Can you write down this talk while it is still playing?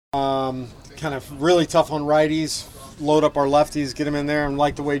Kind of really tough on righties. Load up our lefties, get him in there, and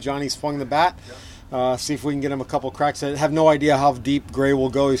like the way Johnny swung the bat. See if we can get him a couple cracks. I have no idea how deep Gray will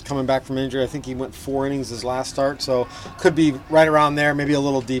go. He's coming back from injury. I think he went 4 innings his last start, so could be right around there, maybe a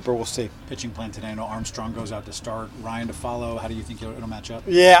little deeper. We'll see. Pitching plan today. I know Armstrong goes out to start. Ryan to follow. How do you think it'll match up?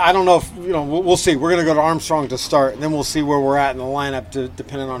 Yeah, I don't know if we'll see. We're going to go to Armstrong to start, and then we'll see where we're at in the lineup,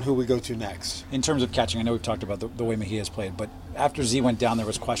 depending on who we go to next. In terms of catching, I know we've talked about the way Mejia's played, but after Z went down, there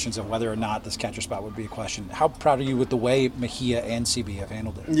was questions of whether or not this catcher spot would be a question. How proud are you with the way Mejia and CB have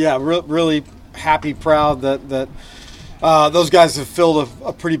handled it? Yeah, really happy, proud that those guys have filled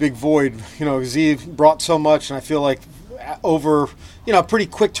a pretty big void. Z brought so much, and I feel like over a pretty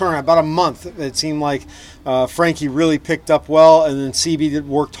quick turnaround, about a month, it seemed like Frankie really picked up well, and then CB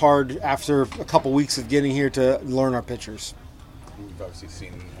worked hard after a couple weeks of getting here to learn our pitchers. You've obviously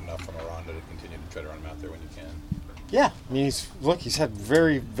seen enough from Aranda to continue to try to run him out there when you can. Yeah, I mean, he's had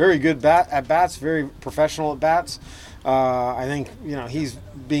very, very good at bats, very professional at bats. I think he's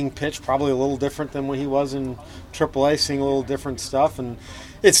being pitched probably a little different than when he was in AAA, seeing a little different stuff, and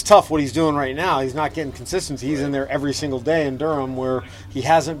it's tough what he's doing right now. He's not getting consistency. He's in there every single day in Durham, where he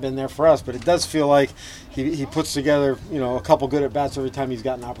hasn't been there for us. But it does feel like he puts together a couple good at bats every time he's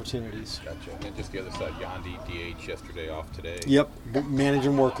gotten opportunities. Gotcha. And then just the other side, Yandy DH yesterday, off today. Yep,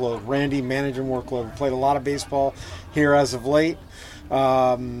 managing workload. Randy managing workload. We played a lot of baseball here as of late,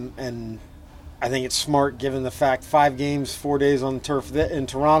 and I think it's smart given the fact 5 games, 4 days on turf in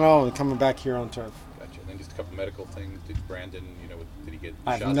Toronto, and coming back here on turf. Gotcha. And then just a couple medical things. Did Brandon, did he get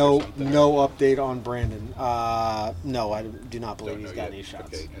I shots have no or something? update on Brandon. No, I do not believe he's got any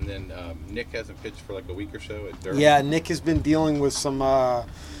shots. Okay. And then Nick hasn't pitched for like a week or so at Durham. Yeah, Nick has been dealing with some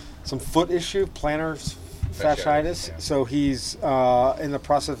foot issue, plantar fasciitis. Yeah. So he's in the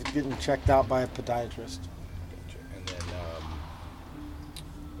process of getting checked out by a podiatrist. Gotcha. And then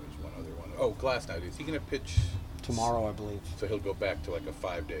there's one other one. Oh, Glasnow. Is he going to pitch Tomorrow, I believe. So he'll go back to like a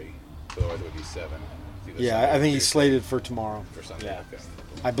 5-day. So otherwise it would be 7. Yeah, I think he's slated for tomorrow. For Sunday. Yeah, Okay.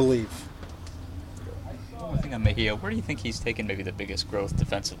 I believe. One thing on Mejia, where do you think he's taken maybe the biggest growth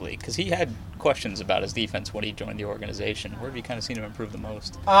defensively? Because he had questions about his defense when he joined the organization. Where have you kind of seen him improve the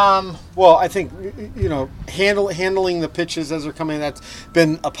most? Well, I think handling the pitches as they're coming, that's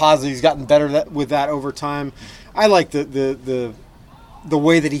been a positive. He's gotten better with that over time. I like the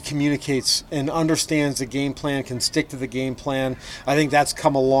way that he communicates and understands the game plan, can stick to the game plan. I think that's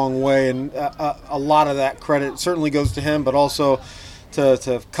come a long way, and a lot of that credit certainly goes to him, but also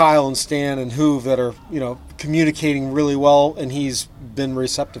to Kyle and Stan and Hoove that are communicating really well, and he's been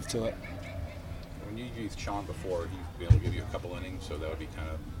receptive to it. When you used Sean before, he's been able to give you a couple innings, so that would be kind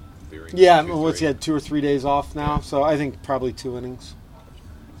of very. Yeah, he had 2 or 3 days off now, so I think probably 2 innings.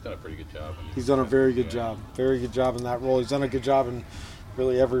 He's done a pretty good job. He's done a very good job. Very good job in that role. He's done a good job in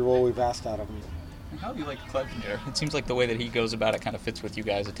really every role we've asked out of him. How do you like Clev here? It seems like the way that he goes about it kind of fits with you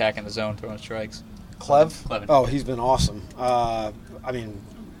guys, attacking the zone, throwing strikes. Clev? Oh, he's been awesome.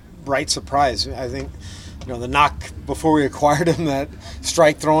 Bright surprise. I think, the knock before we acquired him, that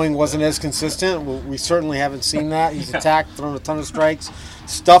strike throwing wasn't as consistent. We certainly haven't seen that. He's attacked, thrown a ton of strikes.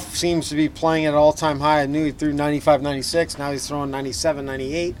 Stuff seems to be playing at an all-time high. I knew he threw 95, 96. Now he's throwing 97,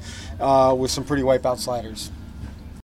 98 with some pretty wipeout sliders.